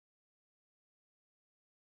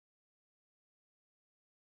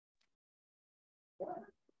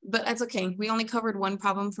but that's okay. We only covered one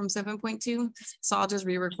problem from 7.2. So I'll just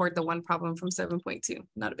re-record the one problem from 7.2.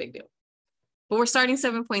 Not a big deal. But we're starting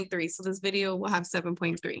 7.3. So this video will have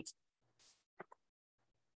 7.3.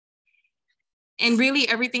 And really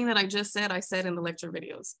everything that I just said, I said in the lecture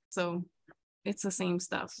videos. So it's the same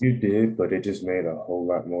stuff. You did, but it just made a whole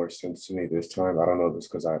lot more sense to me this time. I don't know if it's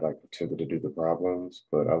because I like attempted to do the problems,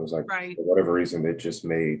 but I was like, Right. for whatever reason, it just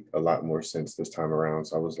made a lot more sense this time around.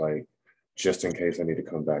 So I was like, just in case I need to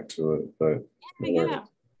come back to it. But Yeah.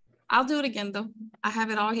 I'll do it again though. I have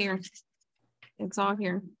it all here. It's all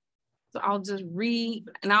here. So I'll just read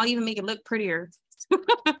and I'll even make it look prettier.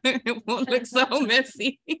 It won't look so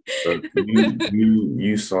messy.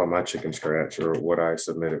 you saw my chicken scratch or what I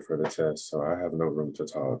submitted for the test, so I have no room to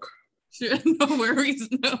talk. Sure, no worries,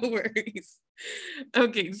 no worries.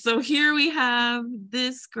 Okay, so here we have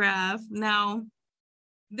this graph. Now,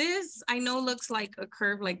 this I know looks like a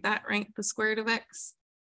curve like that, right? The square root of x.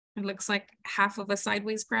 It looks like half of a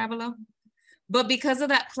sideways parabola. But because of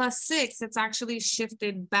that +6, it's actually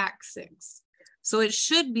shifted back 6. So it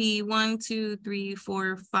should be 1, 2, 3,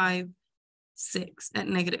 4, 5, 6 at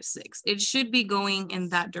 -6. It should be going in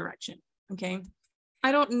that direction, okay?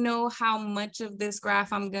 I don't know how much of this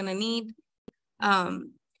graph I'm gonna need.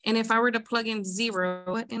 And if I were to plug in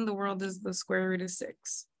 0, what in the world is the square root of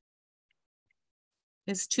 6?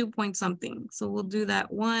 It's 2 point something. So we'll do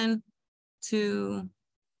that 1, 2,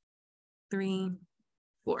 3,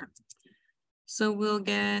 4. So we'll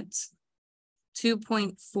get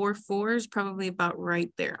 2.44 is probably about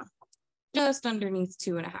right there, just underneath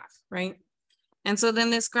 2.5, right? And so then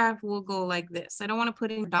this graph will go like this. I don't want to put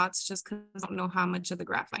in dots just because I don't know how much of the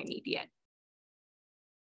graph I need yet.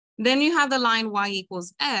 Then you have the line y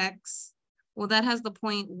equals x. Well, that has the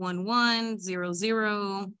point 1, 1, 0,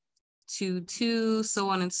 0, 2, 2, so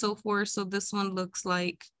on and so forth. So this one looks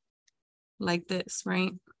like this,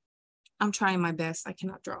 right? I'm trying my best. I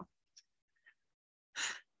cannot draw.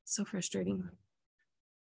 So frustrating.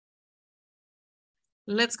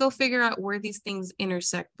 Let's go figure out where these things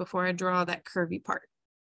intersect before I draw that curvy part.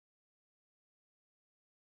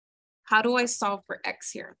 How do I solve for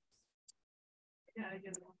x here?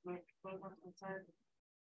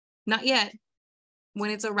 Not yet. When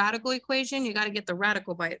it's a radical equation, you got to get the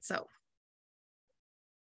radical by itself.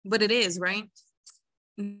 But it is, right?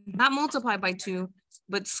 Not multiply by 2,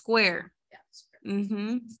 but square.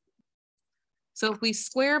 So if we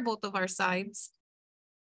square both of our sides,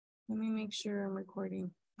 let me make sure I'm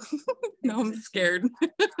recording. No, I'm scared.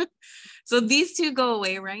 So these two go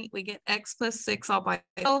away, right? We get x + 6 all by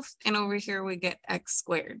itself, and over here we get x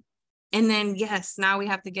squared. And then yes, now we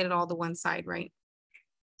have to get it all to one side, right?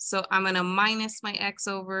 So I'm gonna minus my x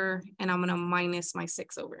over, and I'm gonna minus my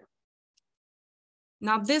 6 over.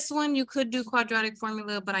 Now this one, you could do quadratic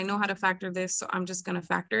formula, but I know how to factor this, so I'm just gonna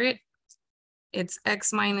factor it. It's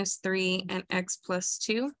x - 3 and x +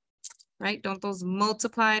 2, right? Don't those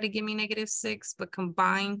multiply to give me -6, but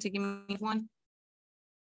combine to give me 1?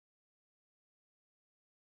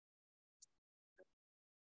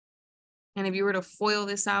 And if you were to FOIL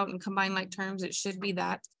this out and combine like terms, it should be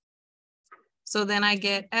that. So then I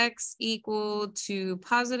get x equal to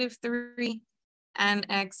 +3 and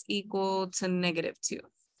x equal to -2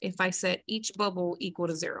 if I set each bubble equal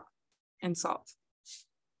to 0 and solve.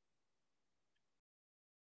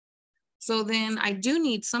 So then I do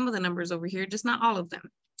need some of the numbers over here, just not all of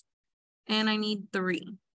them. And I need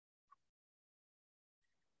 3.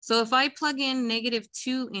 So if I plug in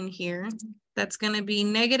 -2 in here, that's going to be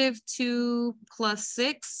 -2 +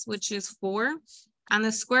 6, which is 4. And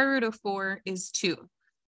the square root of 4 is 2.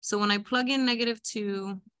 So when I plug in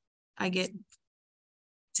 -2, I get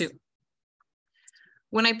 2.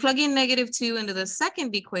 When I plug in -2 into the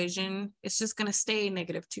second equation, it's just going to stay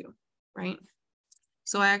 -2, right?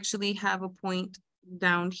 So I actually have a point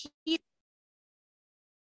down here.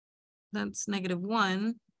 That's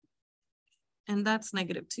 -1. And that's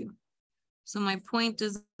 -2. So my point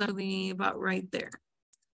is actually about right there.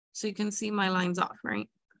 So you can see my lines off, right?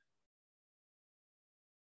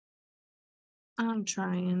 I'm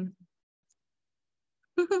trying.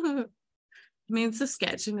 I mean, it's a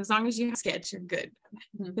sketch, and as long as you have a sketch, you're good.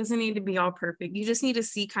 It doesn't need to be all perfect. You just need to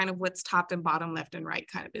see kind of what's top and bottom, left and right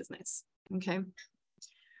kind of business, okay?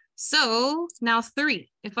 So now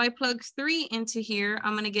 3. If I plug 3 into here,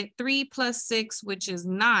 I'm going to get 3 + 6, which is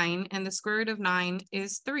 9, and the square root of 9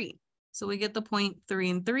 is 3. So we get the point 3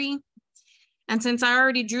 and 3. And since I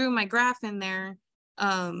already drew my graph in there,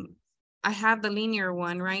 I have the linear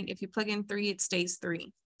one, right? If you plug in 3, it stays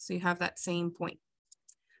 3. So you have that same point.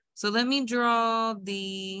 So let me draw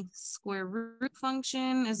the square root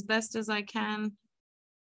function as best as I can.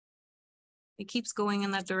 It keeps going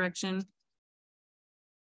in that direction.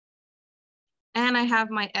 And I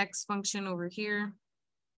have my X function over here.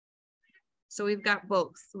 So we've got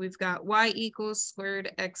both. We've got Y equals square root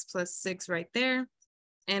of X plus 6 right there.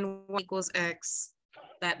 And Y equals X,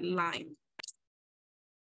 that line.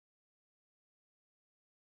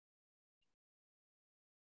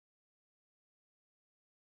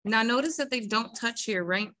 Now notice that they don't touch here,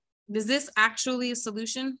 right? Is this actually a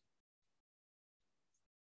solution?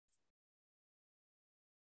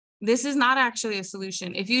 This is not actually a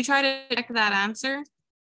solution. If you try to check that answer,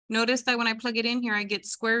 notice that when I plug it in here, I get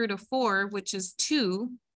square root of 4, which is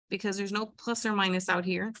 2, because there's no plus or minus out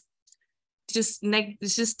here. It's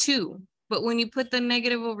just 2. But when you put the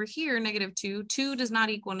negative over here, -2, 2 does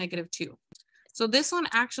not equal -2. So this one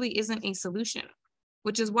actually isn't a solution,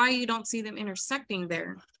 which is why you don't see them intersecting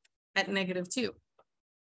there at -2.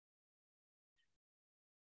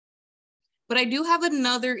 But I do have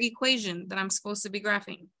another equation that I'm supposed to be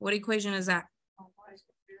graphing. What equation is that?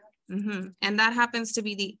 And that happens to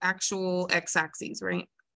be the actual x-axis, right?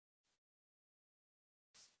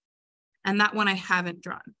 And that one I haven't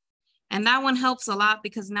drawn. And that one helps a lot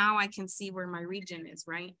because now I can see where my region is,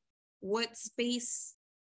 right? What space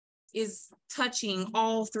is touching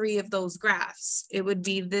all 3 of those graphs? It would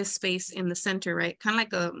be this space in the center, right? Kind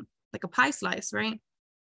of like a pie slice, right?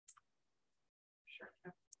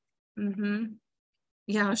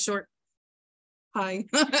 Yeah, short pie.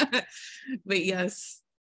 But yes.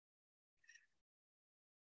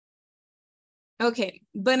 Okay,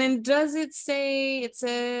 but then does it say, it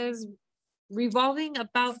says revolving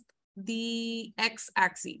about the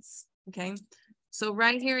x-axis, okay? So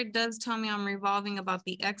right here, it does tell me I'm revolving about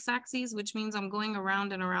the x-axis, which means I'm going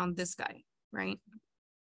around and around this guy, right?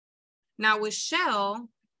 Now with shell,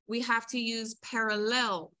 we have to use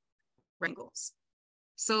parallel angles.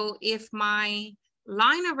 So if my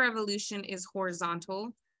line of revolution is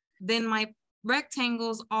horizontal, then my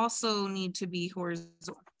rectangles also need to be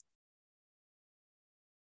horizontal.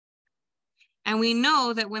 And we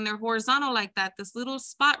know that when they're horizontal like that, this little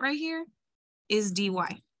spot right here is dy.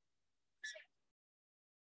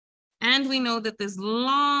 And we know that this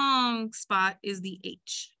long spot is the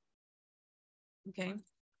h. Okay.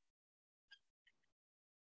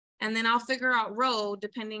 And then I'll figure out rho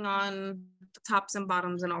depending on the tops and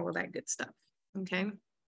bottoms and all of that good stuff. Okay.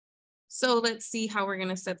 So let's see how we're going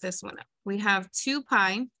to set this one up. We have 2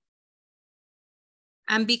 pi.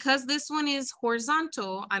 And because this one is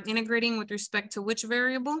horizontal, I'm integrating with respect to which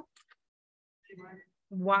variable?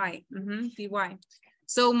 Y. Dy.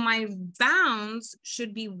 So my bounds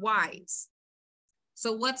should be y's.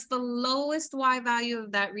 So what's the lowest y value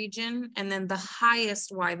of that region? And then the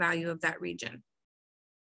highest y value of that region?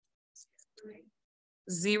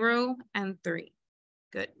 0 and 3.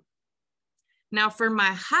 Good. Now for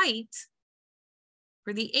my height,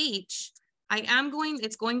 for the h,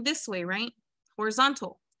 it's going this way, right?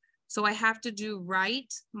 Horizontal. So I have to do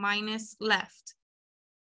right minus left.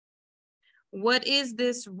 What is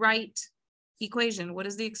this right equation? What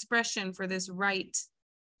is the expression for this right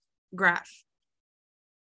graph?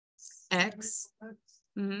 X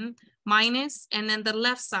minus, and then the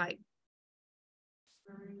left side.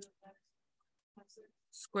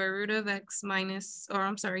 Square root of x minus, or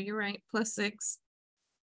I'm sorry, you're right, plus 6.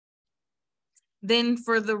 Then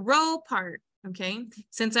for the rho part, okay,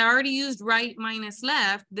 since I already used right minus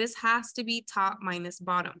left, this has to be top minus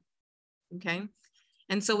bottom, okay?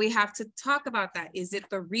 And so we have to talk about that. Is it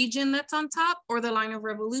the region that's on top or the line of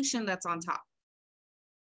revolution that's on top?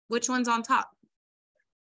 Which one's on top?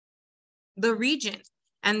 The region.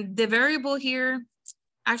 And the variable here,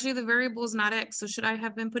 actually the variable is not x, so should I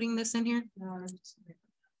have been putting this in here? No.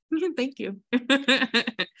 Thank you.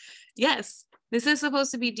 Yes, this is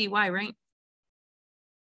supposed to be dy, right?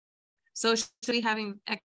 So should we having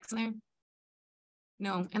x in there?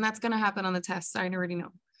 No, and that's gonna happen on the test. I already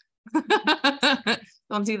know.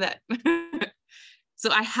 Don't do that. So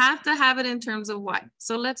I have to have it in terms of y.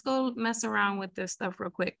 So let's go mess around with this stuff real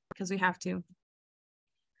quick because we have to.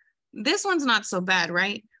 This one's not so bad,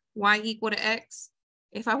 right? Y equal to x.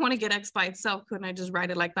 If I want to get x by itself, couldn't I just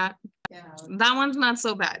write it like that? Yeah. That one's not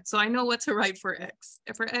so bad. So I know what to write for x.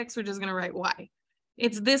 For x, we're just going to write y.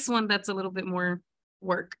 It's this one that's a little bit more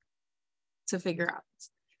work to figure out.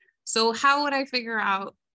 So how would I figure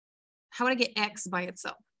out, how would I get x by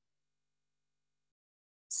itself?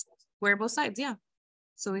 Square both sides, yeah.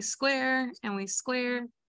 So we square and we square.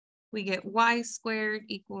 We get y squared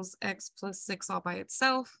equals x plus 6 all by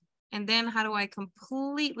itself. And then how do I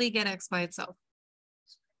completely get x by itself?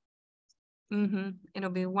 It'll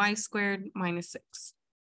be y squared minus 6.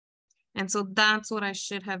 And so that's what I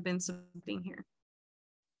should have been substituting here.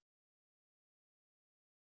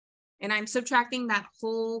 And I'm subtracting that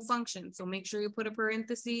whole function. So make sure you put a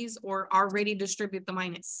parentheses or already distribute the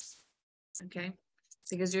minus, okay?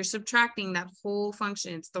 Because you're subtracting that whole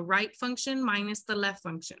function. It's the right function minus the left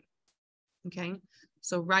function, okay?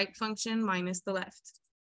 So right function minus the left.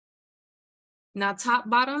 Now top,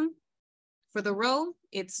 bottom, for the row,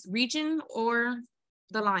 it's region or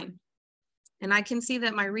the line. And I can see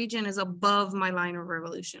that my region is above my line of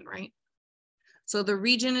revolution, right? So the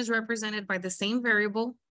region is represented by the same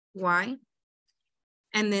variable, y.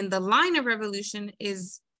 And then the line of revolution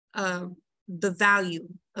is the value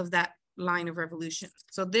of that line of revolution.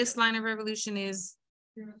 So this line of revolution is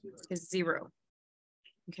 0,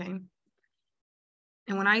 okay?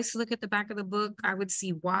 And when I used to look at the back of the book, I would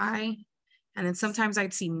see y, and then sometimes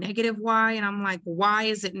I'd see negative y, and I'm like, why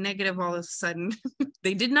is it negative all of a sudden?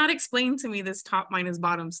 They did not explain to me this top minus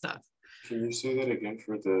bottom stuff. Can you say that again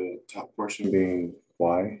for the top portion being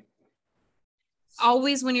y?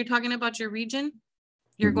 Always when you're talking about your region,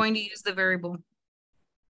 you're going to use the variable.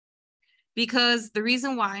 Because the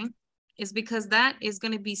reason why is because that is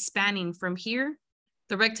going to be spanning from here.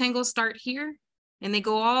 The rectangles start here and they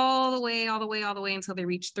go all the way until they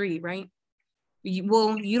reach 3, right? You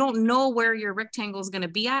don't know where your rectangle is going to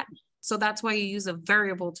be at. So that's why you use a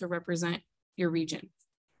variable to represent your region.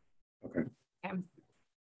 Okay. Okay.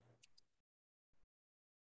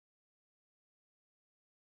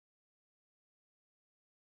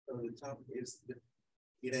 So the top is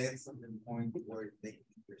it adds something point where they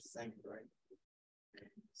intersect, right?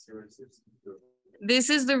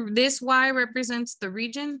 This Y represents the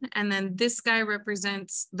region, and then this guy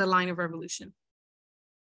represents the line of revolution.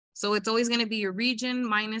 So it's always going to be your region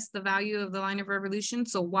minus the value of the line of revolution.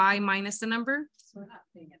 So Y minus the number. So we're not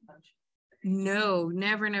putting a function. No,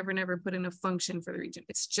 never put in a function for the region.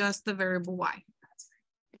 It's just the variable Y.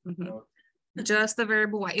 Just the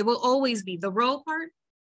variable Y. It will always be, the row part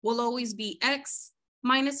will always be X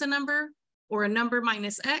minus a number or a number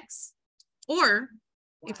minus X. Or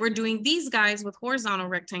if we're doing these guys with horizontal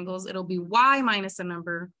rectangles, it'll be Y minus a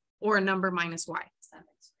number or a number minus Y.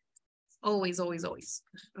 Always,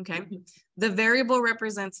 okay? The variable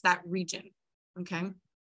represents that region, okay?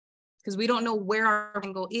 Because we don't know where our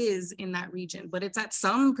rectangle is in that region, but it's at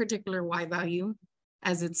some particular Y value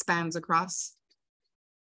as it spans across.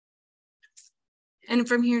 And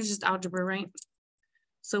from here is just algebra, right?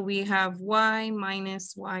 So we have Y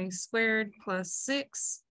minus Y squared plus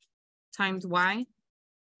 6 times Y.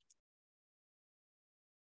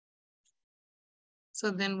 So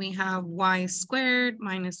then we have Y squared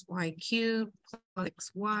minus Y cubed plus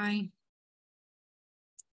 6Y.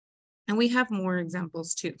 And we have more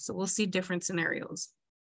examples too. So we'll see different scenarios.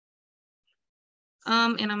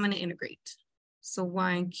 And I'm going to integrate. So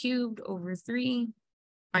Y cubed over 3,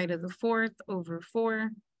 Y to the 4th over 4,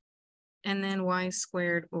 and then Y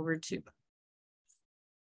squared over 2.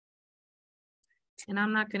 And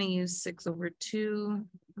I'm not going to use 6 over 2.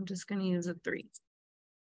 I'm just going to use a 3.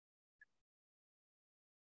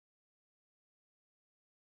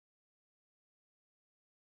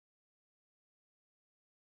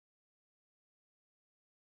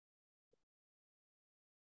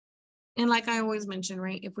 And like I always mention,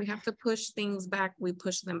 right? If we have to push things back, we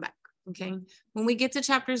push them back, okay? When we get to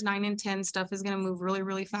chapters 9 and 10, stuff is going to move really,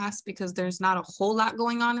 really fast because there's not a whole lot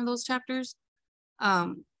going on in those chapters.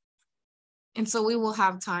 And so we will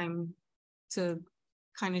have time to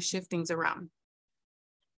kind of shift things around.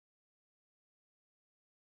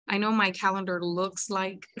 I know my calendar looks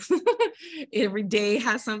like every day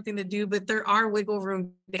has something to do, but there are wiggle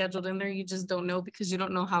room scheduled in there. You just don't know because you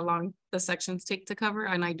don't know how long the sections take to cover,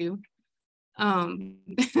 and I do.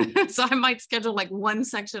 So I might schedule like one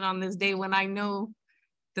section on this day when I know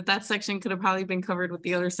that that section could have probably been covered with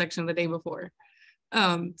the other section the day before.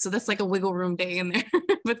 So that's like a wiggle room day in there,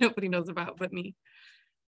 but nobody knows about but me.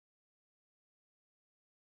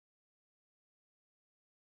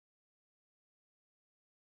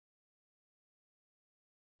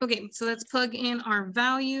 Okay, so let's plug in our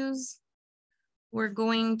values. We're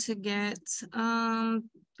going to get,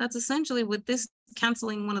 that's essentially with this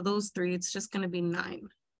canceling one of those 3, it's just going to be 9.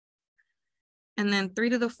 And then 3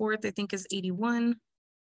 to the 4th, I think is 81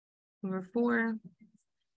 over 4.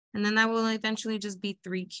 And then that will eventually just be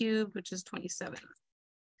 3 cubed, which is 27.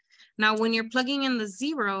 Now, when you're plugging in the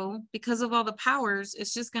 0, because of all the powers,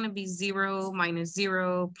 it's just going to be 0 minus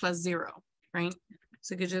 0 plus 0, right?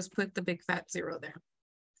 So you could just put the big fat 0 there.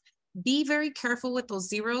 Be very careful with those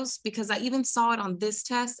zeros because I even saw it on this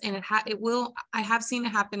test, and I have seen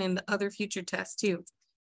it happen in the other future tests too,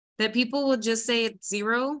 that people will just say it's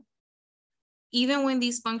 0 even when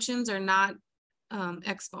these functions are not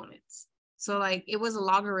exponents. So like it was a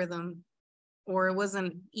logarithm or it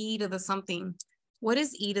wasn't e to the something. What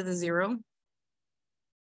is e to the 0?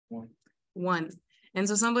 1. And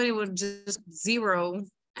so somebody would just 0,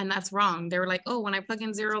 and that's wrong. They were like, oh, when I plug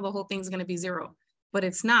in 0, the whole thing's going to be 0. But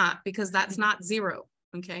it's not, because that's not 0.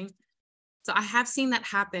 Okay. So I have seen that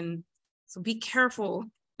happen. So be careful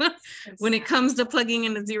when it comes to plugging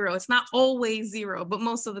in a 0. It's not always 0, but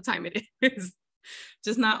most of the time it is.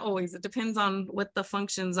 Just not always. It depends on what the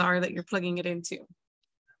functions are that you're plugging it into.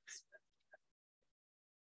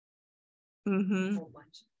 Mm-hmm.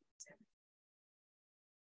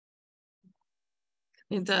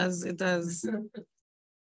 It does. It does.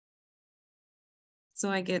 So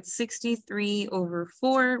I get 63 over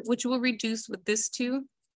 4, which will reduce with this 2.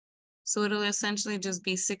 So it'll essentially just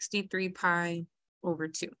be 63 pi over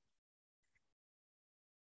 2.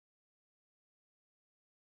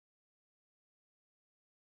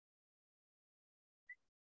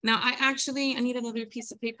 Now I need another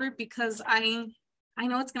piece of paper because I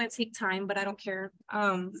know it's gonna take time, but I don't care.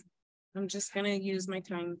 I'm just gonna use my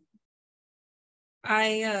time.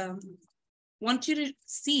 I want you to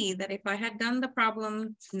see that if I had done the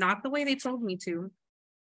problem not the way they told me to,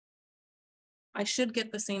 I should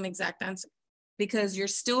get the same exact answer, because you're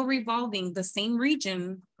still revolving the same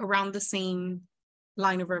region around the same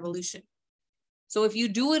line of revolution. So if you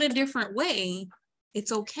do it a different way,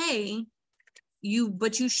 it's okay,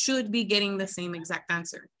 but you should be getting the same exact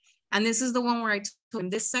answer. And this is the one where I took in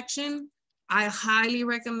this section, I highly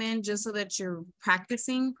recommend, just so that you're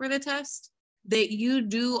practicing for the test, that you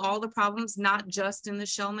do all the problems, not just in the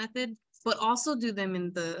shell method, but also do them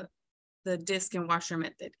in the disk and washer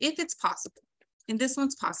method, if it's possible. And this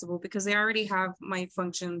one's possible because they already have my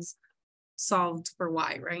functions solved for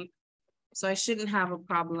y, right? So I shouldn't have a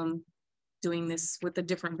problem doing this with a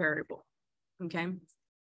different variable, okay?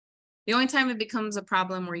 The only time it becomes a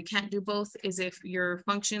problem where you can't do both is if your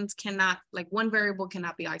functions cannot, like one variable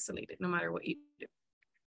cannot be isolated no matter what you do.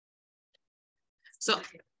 So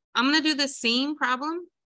I'm gonna do the same problem,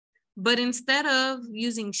 but instead of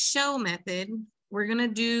using shell method, we're gonna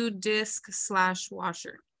do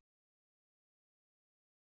disk/washer.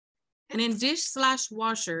 And in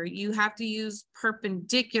disk/washer, you have to use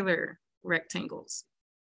perpendicular rectangles,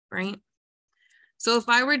 right? So if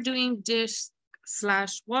I were doing disk/washer,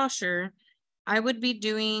 I would be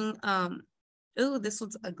doing, oh, this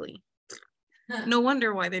one's ugly. No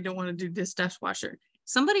wonder why they don't want to do disk/washer.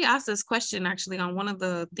 Somebody asked this question actually on one of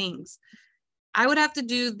the things. I would have to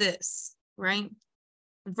do this, right?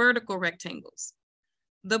 Vertical rectangles.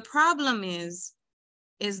 The problem is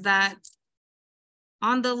that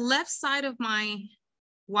on the left side of my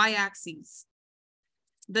y-axis,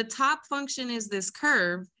 the top function is this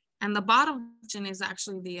curve and the bottom function is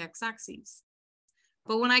actually the x-axis.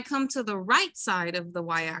 But when I come to the right side of the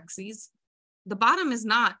y-axis, the bottom is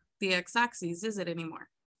not the x-axis, is it anymore?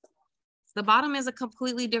 The bottom is a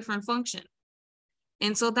completely different function.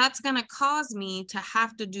 And so that's gonna cause me to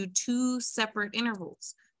have to do 2 separate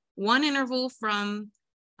intervals. One interval from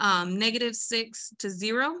 -6 to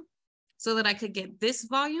 0, so that I could get this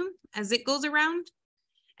volume as it goes around.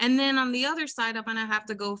 And then on the other side, I'm gonna have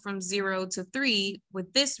to go from 0 to 3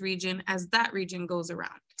 with this region as that region goes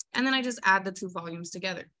around. And then I just add the 2 volumes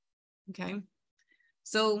together, okay?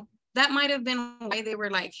 So that might have been why they were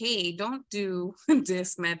like, hey, don't do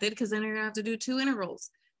disk method, because then you're gonna have to do 2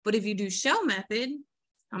 intervals. But if you do shell method,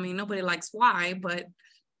 I mean, nobody likes y, but,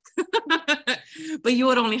 but you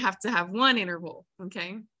would only have to have 1 interval,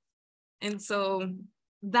 okay? And so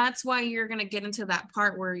that's why you're going to get into that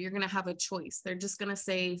part where you're going to have a choice. They're just going to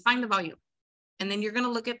say, find the volume. And then you're going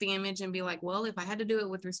to look at the image and be like, well, if I had to do it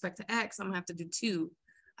with respect to X, I'm going to have to do 2.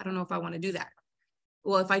 I don't know if I want to do that.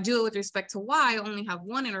 Well, if I do it with respect to Y, I only have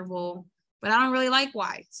 1 interval, but I don't really like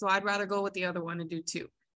Y. So I'd rather go with the other one and do 2.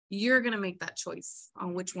 You're going to make that choice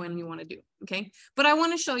on which one you want to do. Okay. But I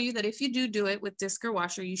want to show you that if you do it with disk or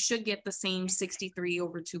washer, you should get the same 63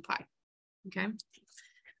 over 2 pi. Okay.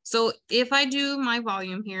 So if I do my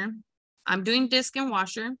volume here, I'm doing disk and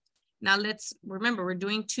washer. Now let's remember, we're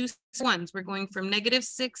doing 2 ones. We're going from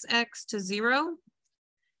 -6x to 0.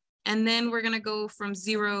 And then we're going to go from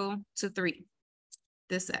 0 to 3.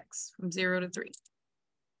 This x from 0 to 3.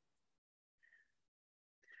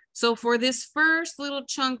 So for this first little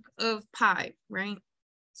chunk of pi, right?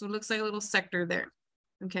 So it looks like a little sector there.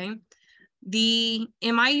 Okay.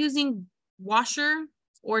 Am I using washer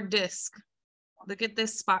or disk? Look at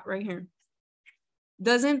this spot right here.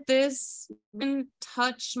 Doesn't this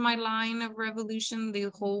touch my line of revolution the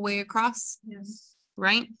whole way across? Yes.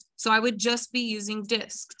 Right? So I would just be using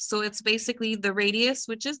disk. So it's basically the radius,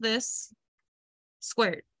 which is this,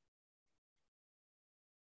 squared.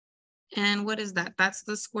 And what is that? That's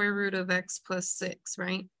the square root of x plus 6,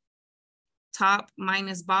 right? Top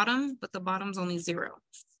minus bottom, but the bottom's only 0.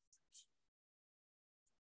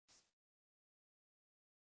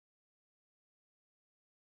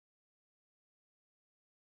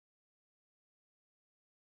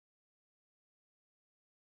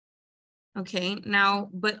 Okay, now,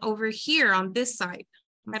 but over here on this side,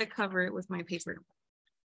 I'm gonna cover it with my paper.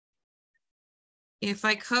 If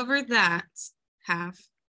I cover that half,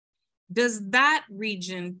 does that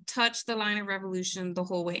region touch the line of revolution the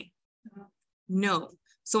whole way? No.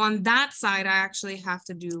 So on that side, I actually have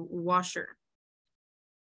to do washer.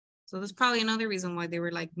 So there's probably another reason why they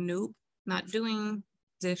were like, nope, not doing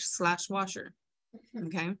dish/washer,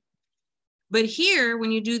 okay? But here,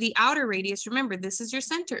 when you do the outer radius, remember, this is your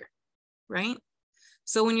center, right?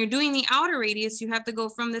 So when you're doing the outer radius, you have to go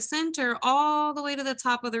from the center all the way to the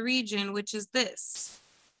top of the region, which is this.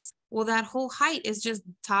 Well, that whole height is just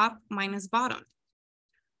top minus bottom.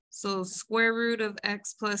 So square root of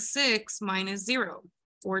x plus 6 minus 0,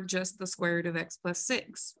 or just the square root of x plus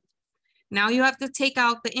 6. Now you have to take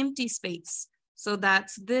out the empty space. So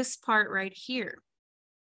that's this part right here.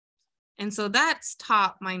 And so that's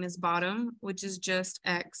top minus bottom, which is just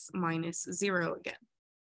x minus 0 again.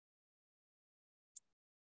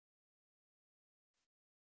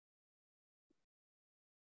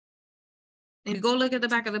 And you go look at the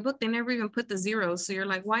back of the book, they never even put the zeros. So you're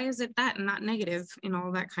like, why is it that and not negative? And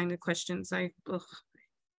all that kind of questions. Ugh.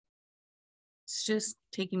 It's just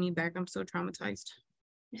taking me back. I'm so traumatized.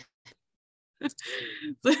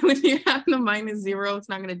 So when you have the minus 0, it's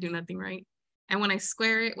not going to do nothing, right? And when I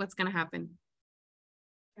square it, what's going to happen?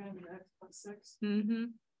 Mm-hmm.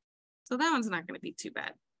 So that one's not going to be too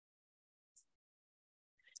bad.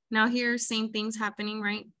 Now here, same thing's happening,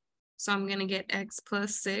 right? So I'm going to get x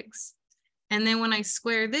plus 6. And then when I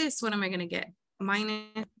square this, what am I going to get?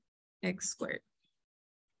 Minus x squared.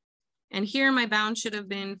 And here my bound should have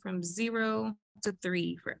been from 0 to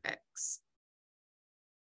 3 for x.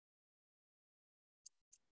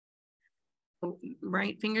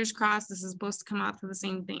 Right, fingers crossed, this is supposed to come out to the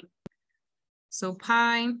same thing. So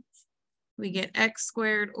pi, we get x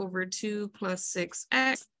squared over 2 plus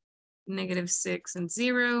 6x, negative 6 and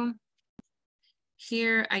 0.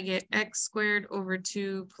 Here I get x squared over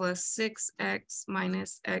 2 plus 6x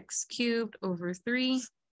minus x cubed over 3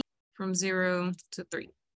 from 0 to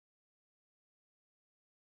 3.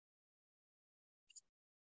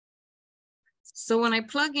 So when I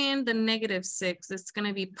plug in the negative 6, it's going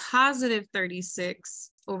to be positive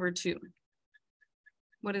 36 over 2.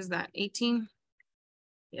 What is that, 18?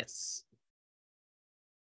 Yes.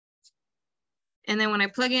 And then when I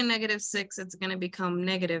plug in negative 6, it's going to become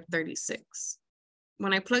negative 36.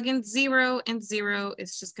 When I plug in 0 and 0,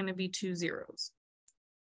 it's just going to be 2 zeros.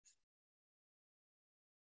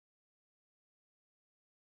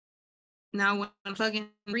 Now when I plug in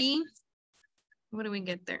 3, what do we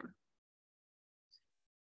get there?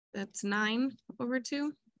 That's 9 over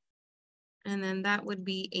 2. And then that would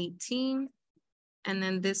be 18. And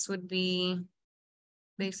then this would be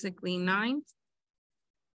basically 9.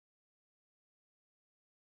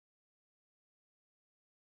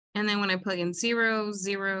 And then when I plug in 0,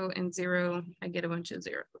 0, and 0, I get a bunch of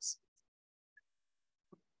zeros.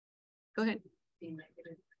 Go ahead.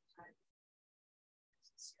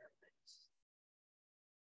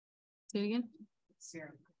 Say it again.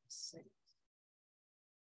 0.6.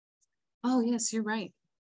 Oh, yes, you're right.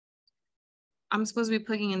 I'm supposed to be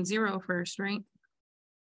plugging in 0 first, right?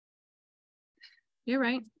 You're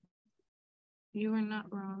right. You are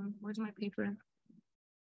not wrong. Where's my paper?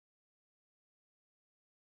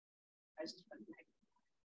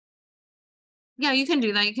 Yeah, you can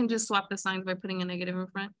do that. You can just swap the signs by putting a negative in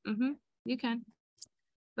front. You can.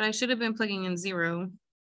 But I should have been plugging in 0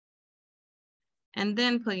 and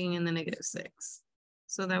then plugging in the negative 6.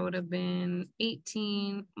 So that would have been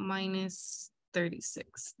 18 minus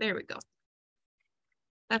 36. There we go.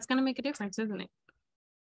 That's going to make a difference, isn't it?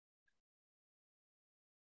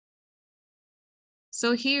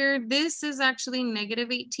 So here, this is actually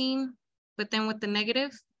negative 18, but then with the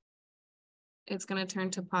negative, it's going to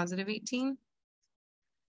turn to positive 18.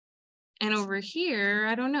 And over here,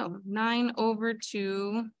 I don't know, 9 over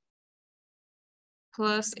 2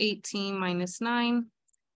 plus 18 minus 9.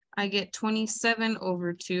 I get 27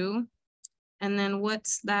 over 2. And then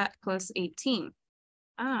what's that plus 18?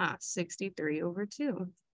 63 over 2.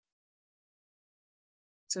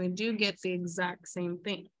 So we do get the exact same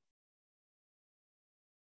thing.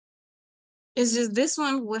 It's just this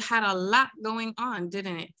one had a lot going on,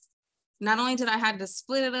 didn't it? Not only did I have to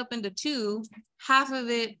split it up into 2, half of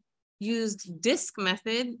it used disk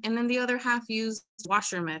method, and then the other half used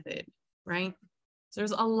washer method. right? So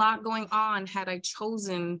there's a lot going on had I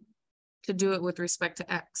chosen to do it with respect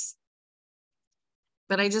to X.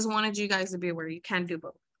 But I just wanted you guys to be aware you can do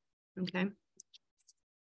both, okay?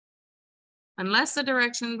 Unless the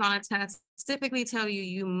directions on a test typically tell you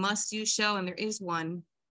you must use shell and there is one,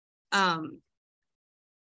 then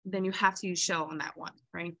you have to use shell on that one,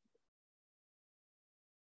 right?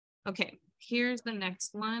 Okay, here's the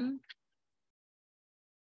next one.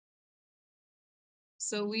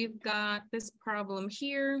 So we've got this problem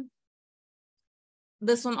here.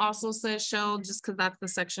 This one also says shell just because that's the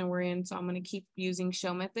section we're in. So I'm going to keep using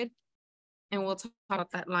shell method and we'll talk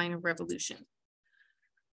about that line of revolution.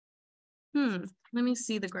 Let me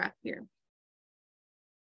see the graph here.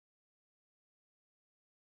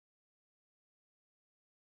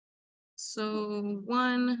 So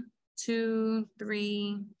 1, 2,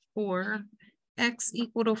 3, 4. X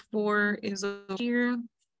equal to 4 is over here.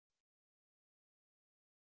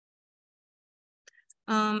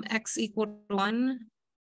 X equal to 1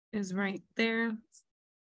 is right there.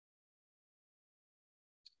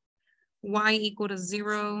 Y equal to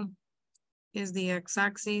 0 is the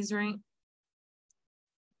x-axis, right?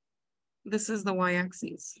 This is the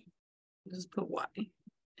y-axis. Just put y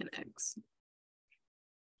and x.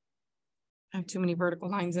 I have too many vertical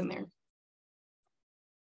lines in there.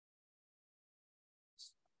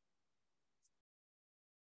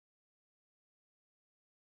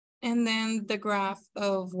 And then the graph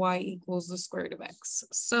of y equals the square root of x.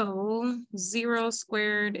 So 0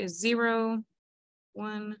 squared is 0.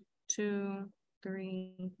 1, 2,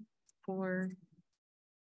 3, 4.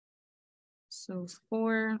 So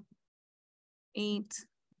 4, 8.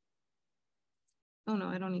 Oh no,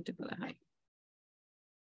 I don't need to go that high.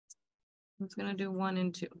 I'm just gonna do 1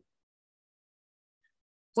 and 2.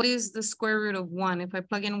 What is the square root of 1? If I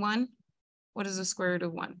plug in 1, what is the square root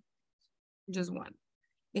of 1? Just 1.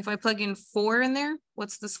 If I plug in 4 in there,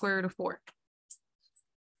 what's the square root of 4?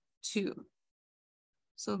 2.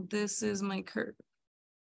 So this is my curve.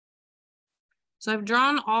 So I've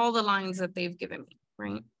drawn all the lines that they've given me,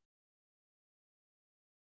 right?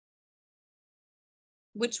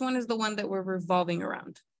 Which one is the one that we're revolving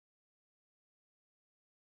around?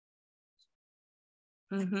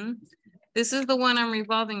 This is the one I'm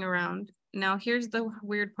revolving around. Now here's the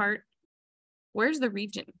weird part. Where's the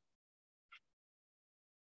region?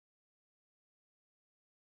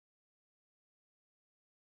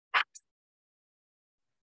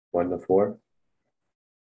 One to four.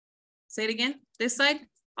 Say it again. This side,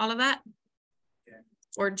 all of that? Yeah.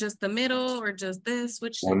 Or just the middle, or just this?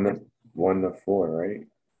 Which? 1 to 4, right?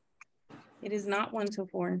 It is not 1 to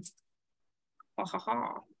 4. Ha ha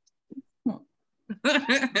ha.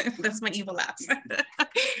 That's my evil laugh.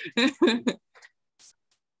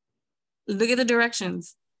 Look at the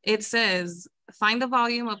directions. It says, find the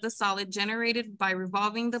volume of the solid generated by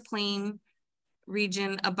revolving the plane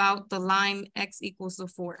region about the line x equals to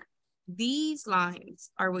 4. These lines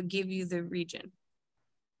are what give you the region.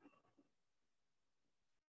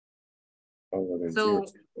 So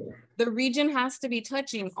the region has to be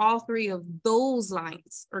touching all 3 of those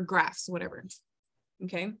lines or graphs, whatever.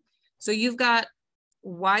 Okay. So you've got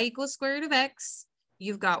y equals square root of x,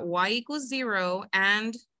 you've got y equals 0,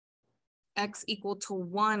 and x equal to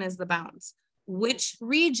 1 as the bounds. Which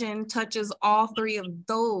region touches all 3 of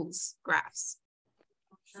those graphs?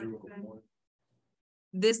 0 to 1.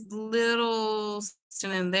 This little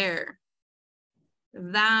section in there,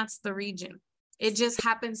 that's the region. It just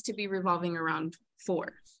happens to be revolving around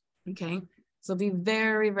 4, okay? So be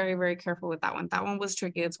very, very, very careful with that one. That one was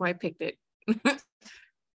tricky, that's why I picked it.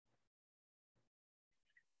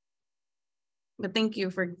 But thank you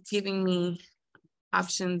for giving me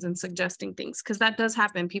options and suggesting things, because that does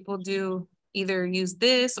happen. People do either use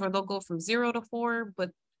this or they'll go from 0 to 4, but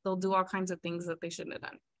they'll do all kinds of things that they shouldn't have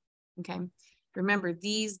done, okay? Remember,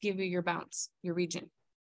 these give you your bounds, your region.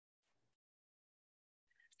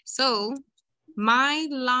 So my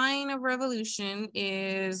line of revolution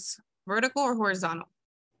is vertical or horizontal?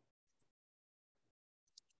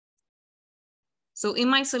 So in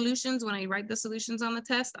my solutions, when I write the solutions on the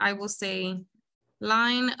test, I will say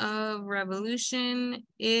line of revolution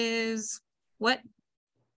is what?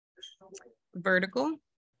 Vertical,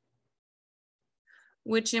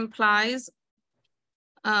 which implies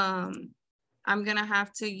I'm gonna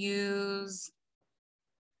have to use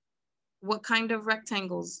what kind of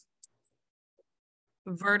rectangles?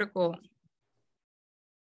 Vertical.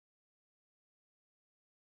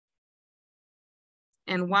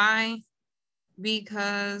 And why?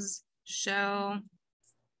 Because shell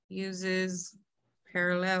uses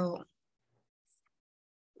parallel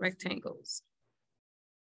rectangles.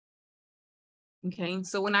 Okay,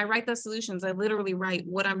 so when I write the solutions, I literally write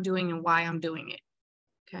what I'm doing and why I'm doing it.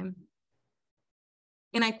 Okay.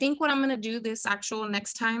 And I think what I'm gonna do this actual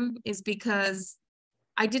next time is because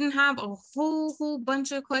I didn't have a whole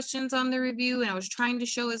bunch of questions on the review and I was trying to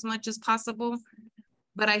show as much as possible.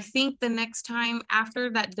 But I think the next time after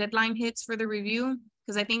that deadline hits for the review,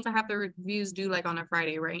 because I think I have the reviews due like on a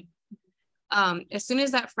Friday, right? As soon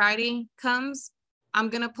as that Friday comes, I'm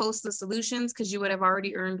gonna post the solutions because you would have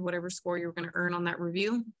already earned whatever score you're gonna earn on that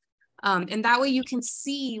review. And that way you can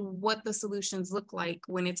see what the solutions look like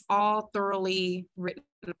when it's all thoroughly written,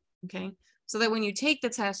 okay? So that when you take the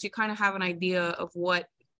test, you kind of have an idea of what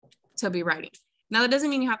to be writing. Now, that doesn't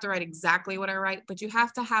mean you have to write exactly what I write, but you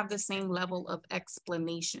have to have the same level of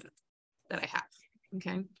explanation that I have,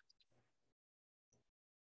 okay?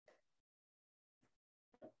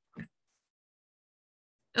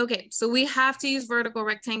 Okay, so we have to use vertical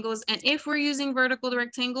rectangles. And if we're using vertical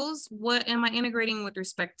rectangles, what am I integrating with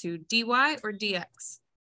respect to, dy or dx?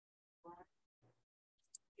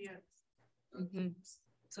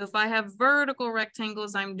 So if I have vertical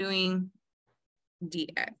rectangles, I'm doing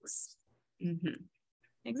dx.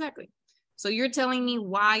 Exactly. So you're telling me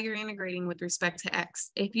why you're integrating with respect to x.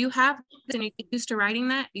 If you have this and you get used to writing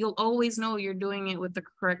that, you'll always know you're doing it with the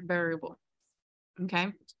correct variable.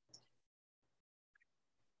 Okay.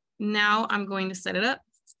 Now I'm going to set it up.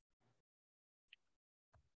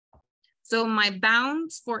 So my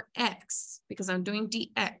bounds for x, because I'm doing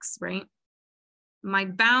dx, right? My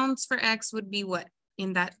bounds for x would be what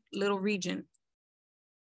in that little region?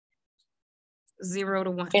 0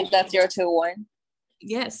 to 1. Is that 0 to 1?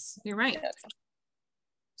 Yes, you're right. Okay.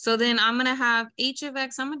 So then I'm gonna have h of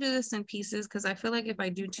x. I'm gonna do this in pieces because I feel like if I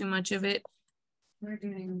do too much of it,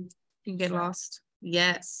 you get lost.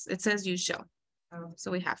 Yes, it says use shell.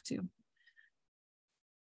 So we have to.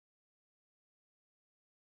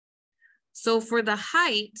 So for the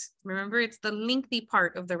height, remember it's the lengthy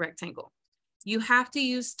part of the rectangle. You have to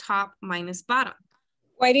use top minus bottom.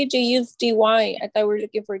 Why did you use dy? I thought we were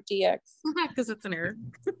looking for dx. Because it's an error.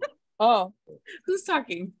 Oh. Who's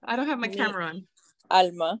talking? I don't have my camera on.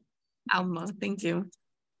 Alma. Alma, thank you.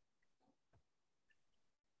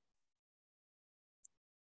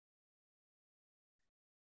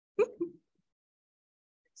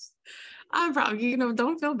 I'm probably, you know,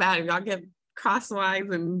 don't feel bad if y'all get crosswise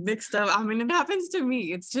and mixed up. I mean, it happens to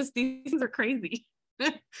me. It's just these things are crazy.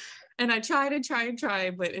 And I try,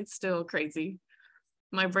 but it's still crazy.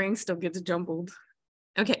 My brain still gets jumbled.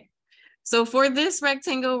 Okay, so for this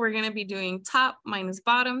rectangle, we're gonna be doing top minus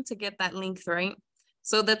bottom to get that length, right?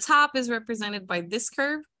 So the top is represented by this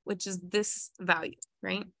curve, which is this value,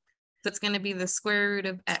 right? So it's gonna be the square root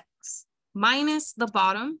of x minus the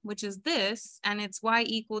bottom, which is this, and it's y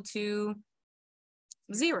equal to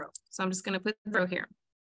 0. So I'm just gonna put 0 here.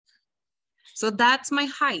 So that's my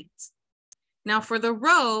height. Now for the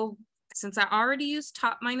row, since I already used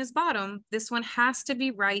top minus bottom, this one has to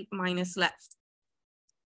be right minus left.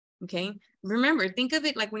 Okay, remember, think of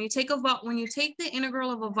it like when you take the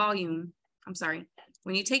integral of a volume,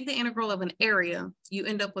 when you take the integral of an area, you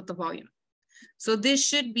end up with the volume. So this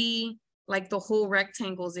should be like the whole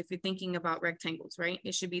rectangles if you're thinking about rectangles, right?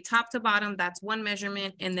 It should be top to bottom, that's one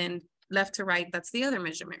measurement, and then left to right, that's the other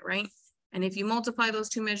measurement, right? And if you multiply those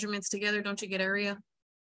two measurements together, don't you get area?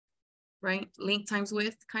 Right? Length times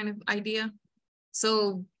width kind of idea.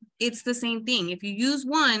 So it's the same thing. If you use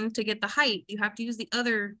one to get the height, you have to use the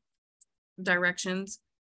other directions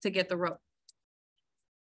to get the row.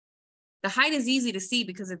 The height is easy to see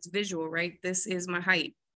because it's visual, right? This is my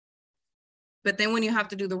height. But then when you have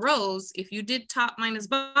to do the rows, if you did top minus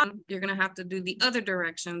bottom, you're gonna have to do the other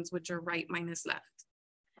directions, which are right minus left.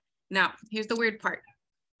 Now, here's the weird part.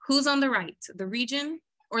 Who's on the right, the region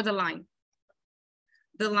or the line?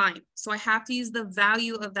 The line. So I have to use the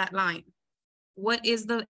value of that line. What is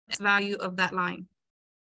the value of that line?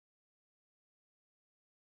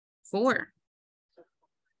 4.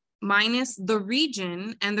 Minus the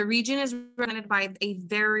region, and the region is represented by a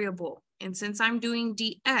variable. And since I'm doing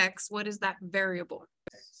dx, what is that variable?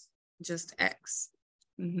 Just x.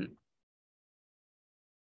 And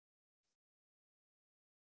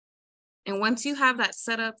once you have that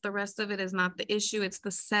set up, the rest of it is not the issue. It's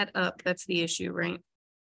the setup that's the issue, right?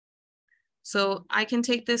 So I can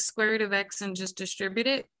take this square root of x and just distribute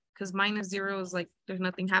it because minus 0 is like there's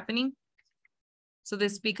nothing happening. So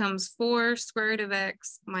this becomes 4 square root of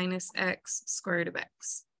x minus x square root of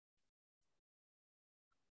x.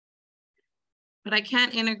 But I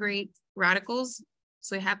can't integrate radicals,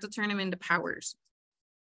 so I have to turn them into powers.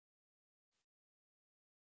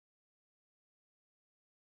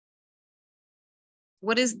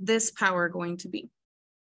 What is this power going to be?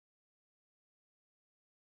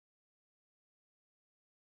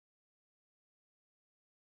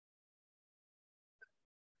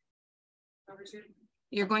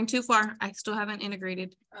 You're going too far. I still haven't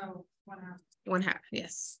integrated. Oh, 1/2. 1/2,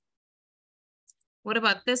 yes. What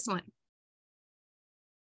about this one?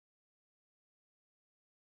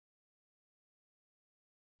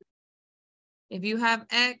 If you have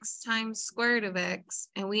x times square root of x,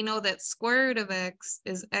 and we know that square root of x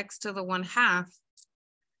is x to the 1/2,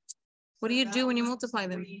 what do you do when you multiply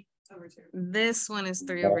them? 3/2. This one is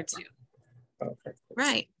 3/2. Okay.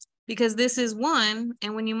 Right, because this is 1,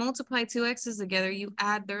 and when you multiply two x's together, you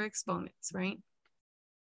add their exponents, right?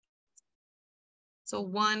 So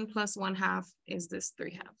 1 plus 1/2 is this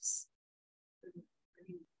 3/2.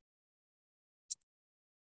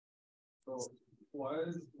 So why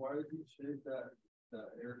did you shape that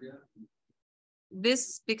area?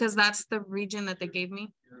 This, because that's the region that they gave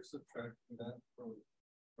me. You're subtracting that from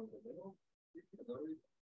the middle?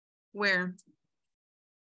 Where?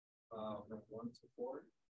 From 1 to 4?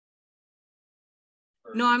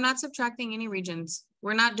 No, I'm not subtracting any regions.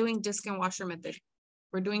 We're not doing disc and washer method.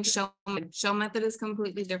 We're doing shell method. Shell method is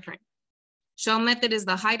completely different. Shell method is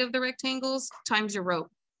the height of the rectangles times your row.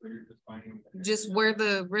 So you're just finding Just where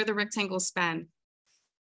the rectangles span.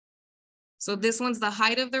 So this one's the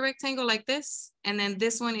height of the rectangle like this, and then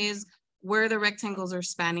this one is where the rectangles are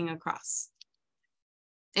spanning across.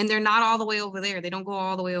 And they're not all the way over there. They don't go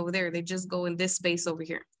all the way over there. They just go in this space over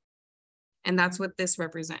here. And that's what this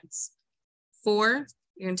represents. 4,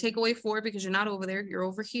 you're gonna take away 4 because you're not over there, you're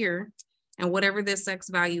over here. And whatever this X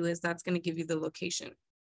value is, that's gonna give you the location.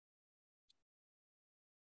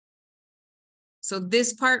 So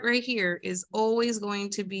this part right here is always going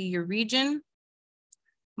to be your region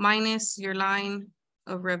minus your line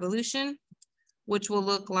of revolution, which will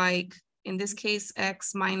look like, in this case,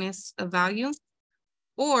 X minus a value,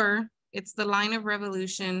 or it's the line of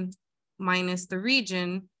revolution minus the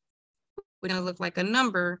region, which will look like a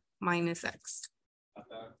number minus X. I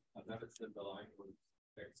thought it said the line was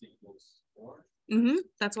X equals 4.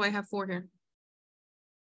 That's why I have 4 here.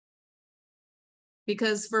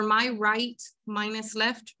 Because for my right minus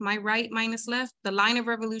left, the line of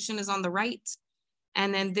revolution is on the right.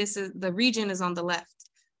 And then this is the region is on the left.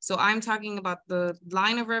 So I'm talking about the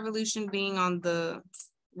line of revolution being on the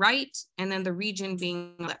right and then the region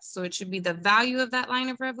being left. So it should be the value of that line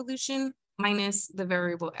of revolution minus the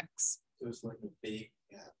variable X. So it's like a big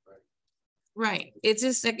gap, right? Right. It's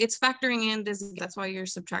just like it's factoring in this. That's why you're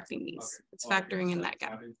subtracting these. Okay. It's factoring in that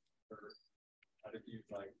How gap. did you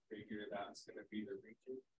like figure that's gonna be the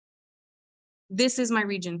region? This is my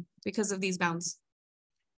region because of these bounds.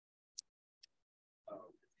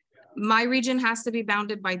 My region has to be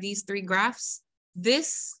bounded by these 3 graphs.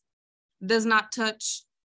 This does not touch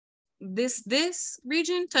this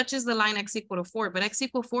region touches the line X equal to 4, but X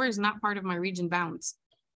equal 4 is not part of my region bounds.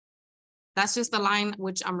 That's just the line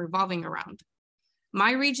which I'm revolving around.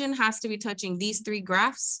 My region has to be touching these 3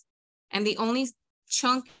 graphs, and the only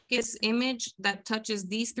chunkiest image that touches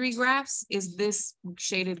these 3 graphs is this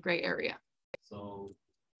shaded gray area. So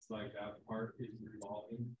it's like that part is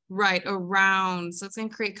revolving. Right, around. So it's gonna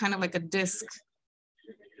create kind of like a disc.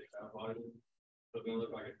 You're gonna get that volume. So it's gonna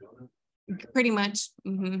look like a donut. Pretty much.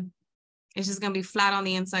 It's just gonna be flat on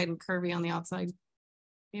the inside and curvy on the outside.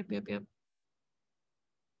 Yep.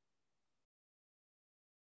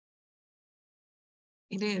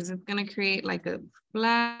 It is. It's gonna create like a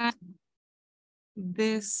flat,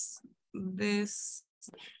 this.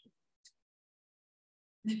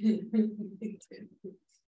 It's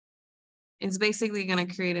basically gonna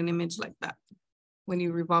create an image like that when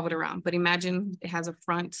you revolve it around. But imagine it has a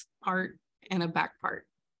front part and a back part.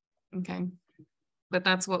 Okay. But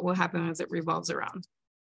that's what will happen as it revolves around.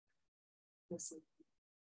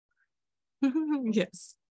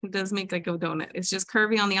 Yes, it does make like a donut. It's just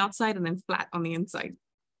curvy on the outside and then flat on the inside.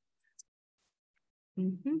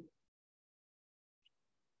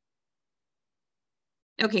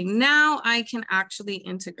 Okay, now I can actually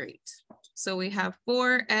integrate. So we have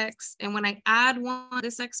 4x, and when I add 1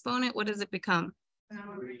 this exponent, what does it become?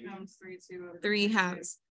 Now it becomes 3/2.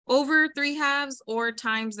 3/2. Over 3/2 or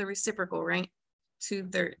times the reciprocal, right?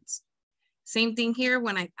 2/3. Same thing here.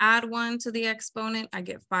 When I add 1 to the exponent, I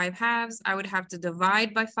get 5/2. I would have to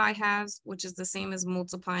divide by 5/2, which is the same as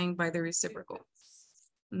multiplying by the reciprocal.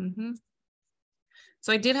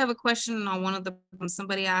 So I did have a question on one of the,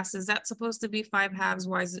 somebody asked, is that supposed to be 5/2?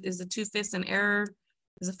 Why is the 2/5 an error?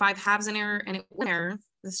 Is the 5/2 an error? And it was an error.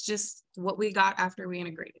 It's just what we got after we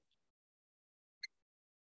integrated.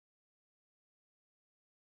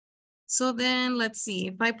 So then let's see,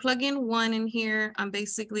 if I plug in 1 in here, I'm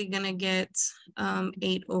basically gonna get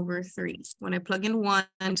 8/3. When I plug in 1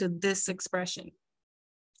 into this expression,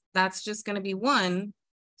 that's just gonna be 1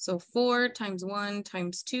 So 4 times 1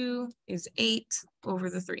 times 2 is 8 over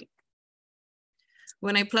the 3.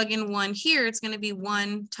 When I plug in 1 here, it's going to be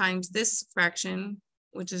 1 times this fraction,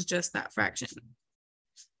 which is just that fraction.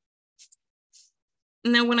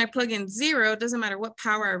 Now, when I plug in 0, it doesn't matter what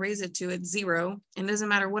power I raise it to, it's 0. And it doesn't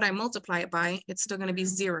matter what I multiply it by, it's still going to be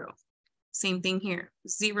 0. Same thing here.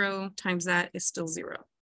 0 times that is still 0.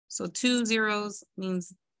 So 2 zeros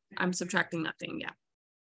means I'm subtracting nothing. Yeah.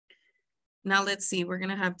 Now let's see. We're going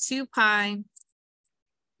to have 2 pi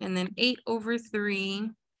and then 8 over 3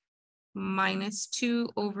 minus 2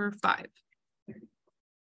 over 5.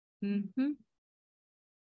 And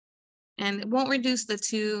it won't reduce the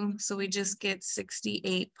 2, so we just get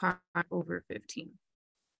 68 pi over 15.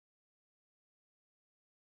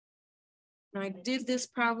 Now I did this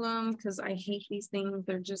problem because I hate these things.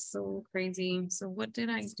 They're just so crazy. So what did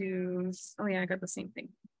I do? Oh yeah, I got the same thing.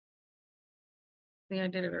 Yeah, I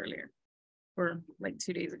did it earlier, or like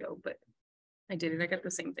 2 days ago, but I did it. I got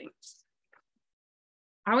the same thing.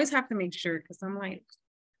 I always have to make sure because I'm like,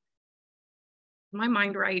 my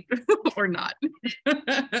mind right or not?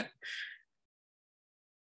 And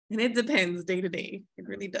it depends day to day. It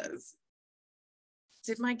really does.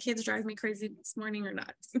 Did my kids drive me crazy this morning or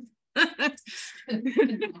not? And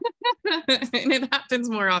it happens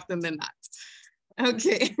more often than not.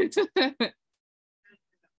 Okay.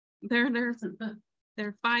 They're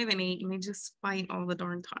 5 and 8 and they just fight all the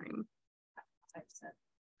darn time.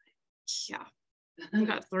 Yeah. I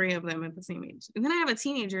got 3 of them at the same age. And then I have a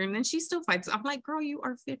teenager and then she still fights. I'm like, girl, you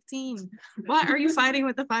are 15. Why are you fighting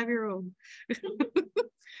with a 5-year-old?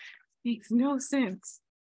 Makes no sense.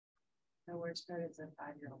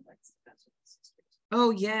 Oh,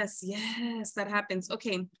 yes, that happens.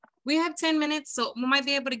 Okay, we have 10 minutes, so we might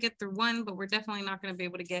be able to get through one, but we're definitely not going to be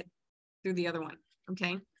able to get through the other one.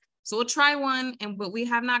 Okay, so we'll try one, but we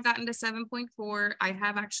have not gotten to 7.4. I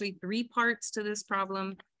have actually 3 parts to this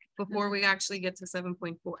problem before we actually get to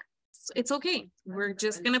 7.4. So it's okay. We're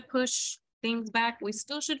just going to push things back. We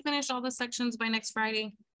still should finish all the sections by next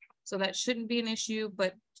Friday, so that shouldn't be an issue,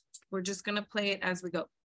 but we're just going to play it as we go.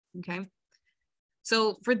 Okay,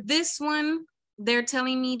 so for this one, they're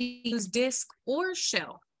telling me to use disk or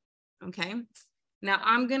shell. Okay, now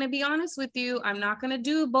I'm going to be honest with you. I'm not going to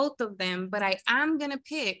do both of them, but I am going to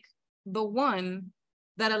pick the one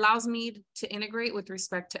that allows me to integrate with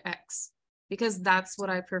respect to X, because that's what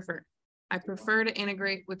I prefer. I prefer to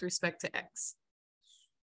integrate with respect to X.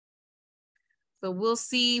 So we'll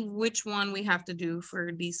see which one we have to do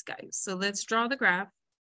for these guys. So let's draw the graph.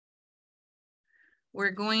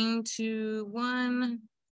 We're going to 1,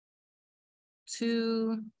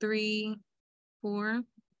 2, 3, 4,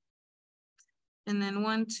 and then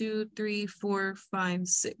 1, 2, 3, 4, 5,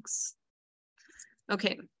 6.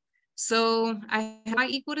 Okay, so I have y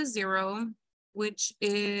equal to 0, which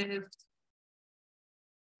is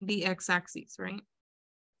the x-axis, right?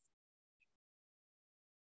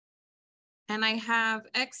 And I have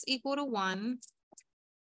x equal to 1,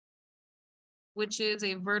 which is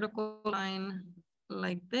a vertical line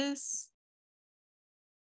like this.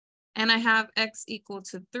 And I have x equal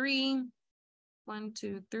to 3, 1,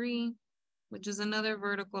 2, 3, which is another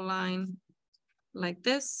vertical line like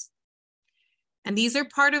this. And these are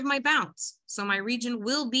part of my bounds. So my region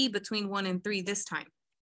will be between 1 and 3 this time,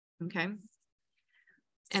 okay?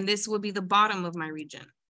 And this will be the bottom of my region.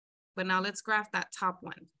 But now let's graph that top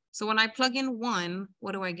one. So when I plug in 1,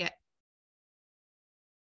 what do I get?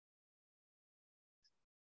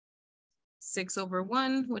 6 over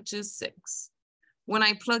 1, which is 6. When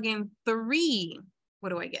I plug in 3, what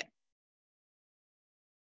do I get?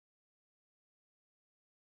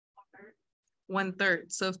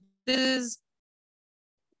 1/3. So if this is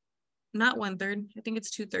not 1/3, I think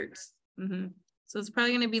it's 2/3. So it's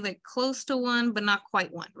probably going to be like close to 1, but not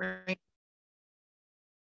quite 1, right?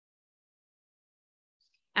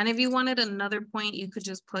 And if you wanted another point, you could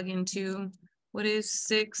just plug into what is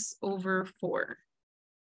 6 over 4.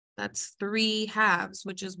 That's 3/2,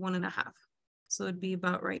 which is 1.5. So it'd be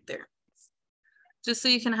about right there. Just so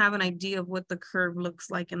you can have an idea of what the curve looks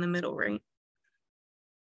like in the middle, right?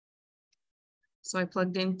 So I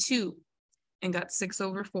plugged in 2 and got 6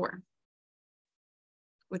 over 4,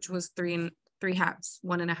 which was 3 3/2,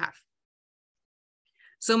 1.5.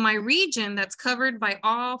 So my region that's covered by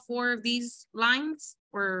all 4 of these lines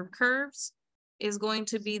or curves is going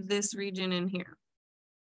to be this region in here.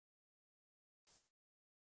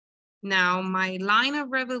 Now my line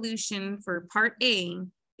of revolution for part A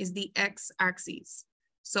is the x-axis.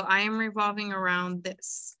 So I am revolving around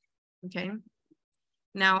this, okay?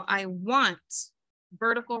 Now I want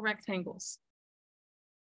vertical rectangles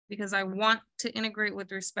because I want to integrate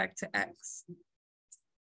with respect to X.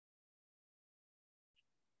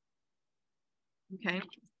 okay?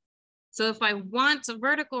 So if I want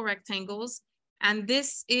vertical rectangles and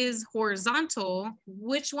this is horizontal,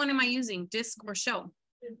 which one am I using, disk or shell?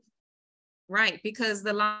 Right, because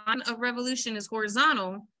the line of revolution is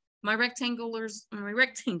horizontal, my rectangles are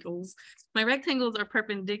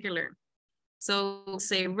perpendicular. So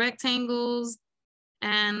say rectangles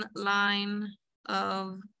and line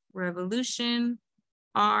of revolution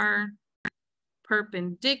are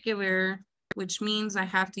perpendicular, which means I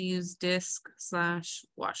have to use disk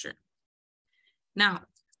 / washer. Now,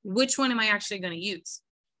 which one am I actually going to use?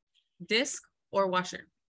 Disk or washer?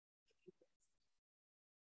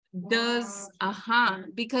 Does,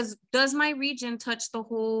 because does my region touch the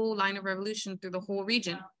whole line of revolution through the whole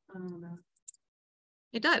region?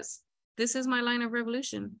 It does. This is my line of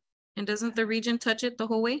revolution. And doesn't the region touch it the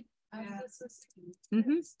whole way?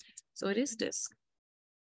 So it is disk.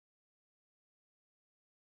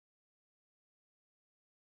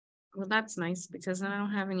 Well, that's nice because I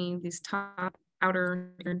don't have any of these top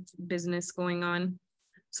outer business going on.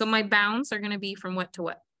 So my bounds are going to be from what to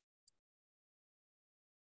what?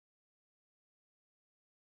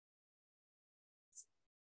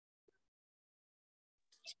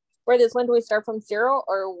 For this one, do we start from 0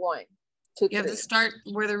 or 1 to 3? You have to start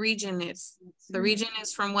where the region is. The region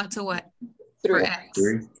is from what to what? 3. For X.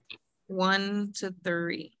 3. 1 to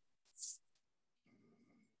 3.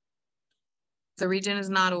 The region is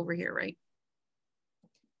not over here, right?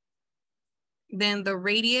 Then the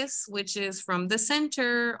radius, which is from the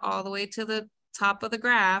center all the way to the top of the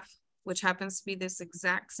graph, which happens to be this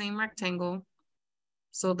exact same rectangle.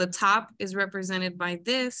 So the top is represented by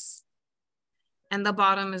this, and the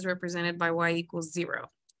bottom is represented by y = 0.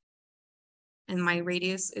 And my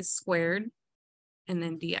radius is squared, and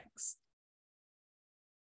then dx.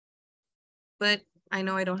 But I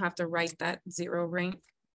know I don't have to write that 0, right?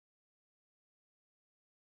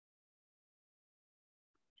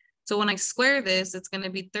 So when I square this, it's going to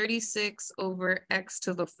be 36 over x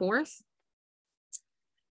to the 4th.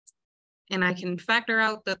 And I can factor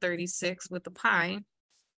out the 36 with the pi.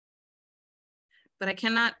 But I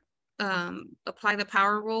cannot apply the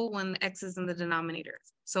power rule when the x is in the denominator.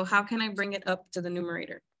 So how can I bring it up to the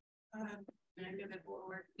numerator?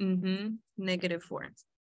 -4.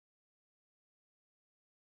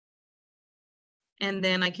 And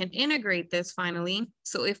then I can integrate this finally.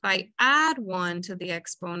 So if I add 1 to the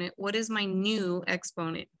exponent, what is my new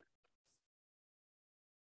exponent?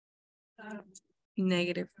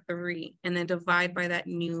 -3, and then divide by that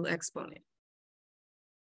new exponent.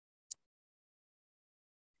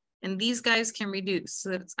 And these guys can reduce.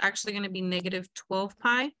 So it's actually going to be -12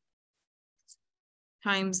 pi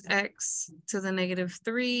times x to the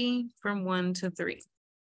 -3 from 1 to 3.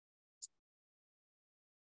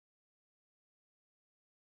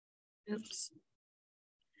 Oops.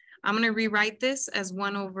 I'm going to rewrite this as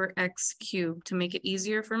 1 over x cubed to make it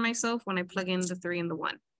easier for myself when I plug in the 3 and the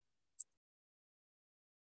 1.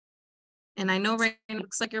 And I know right now it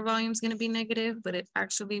looks like your volume is going to be negative, but it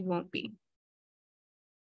actually won't be.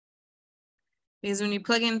 Because when you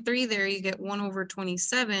plug in 3 there, you get 1 over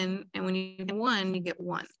 27. And when you get 1, you get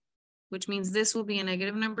 1, which means this will be a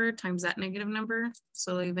negative number times that negative number.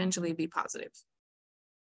 So it'll eventually be positive.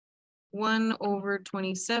 1 over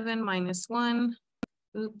 27 minus 1.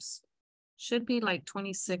 Oops. Should be like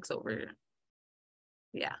 26 over.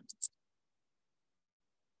 Yeah.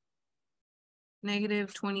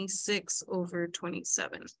 -26 over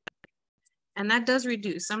 27. And that does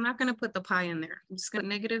reduce. I'm not going to put the pi in there. I'm just going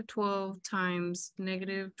to -12 times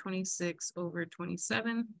 -26 over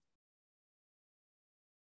 27.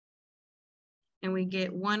 And we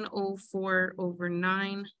get 104 over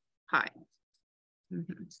 9 pi.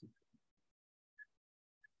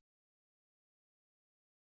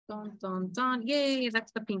 Dun, dun, dun. Yay,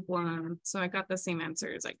 that's the pink one. So I got the same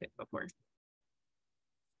answer as I did before.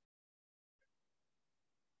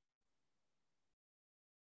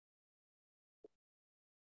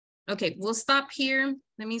 Okay, we'll stop here.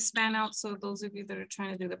 Let me span out so those of you that are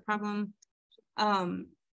trying to do the problem. Oh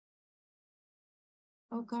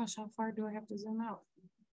gosh, how far do I have to zoom out?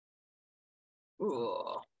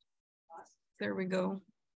 Oh, there we go.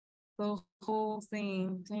 The whole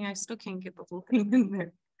thing. Dang, I still can't get the whole thing in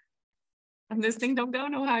there. And this thing don't go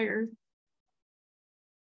no higher.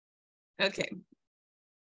 Okay.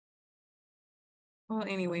 Well,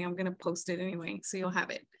 anyway, I'm gonna post it anyway, so you'll have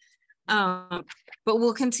it. But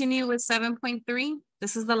we'll continue with 7.3.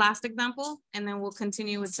 This is the last example, and then we'll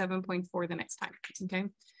continue with 7.4 the next time, okay?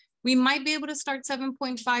 We might be able to start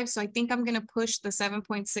 7.5, so I think I'm gonna push the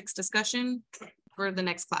 7.6 discussion for the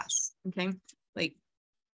next class, okay? Like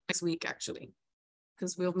next week, actually,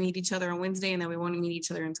 because we'll meet each other on Wednesday, and then we won't meet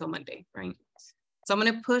each other until Monday, right? So I'm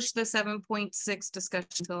gonna push the 7.6 discussion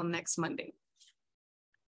until next Monday.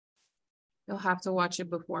 You'll have to watch it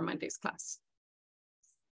before Monday's class.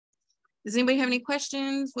 Does anybody have any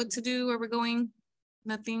questions? What to do? Where we're going?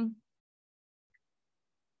 Nothing?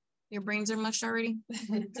 Your brains are mushed already?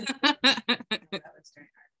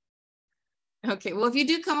 Okay, well, if you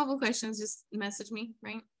do come up with questions, just message me,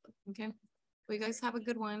 right? Okay, well, you guys have a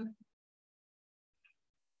good one.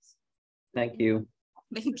 Thank you.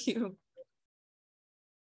 Thank you.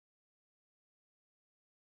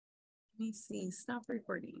 Let me see, stop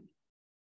recording.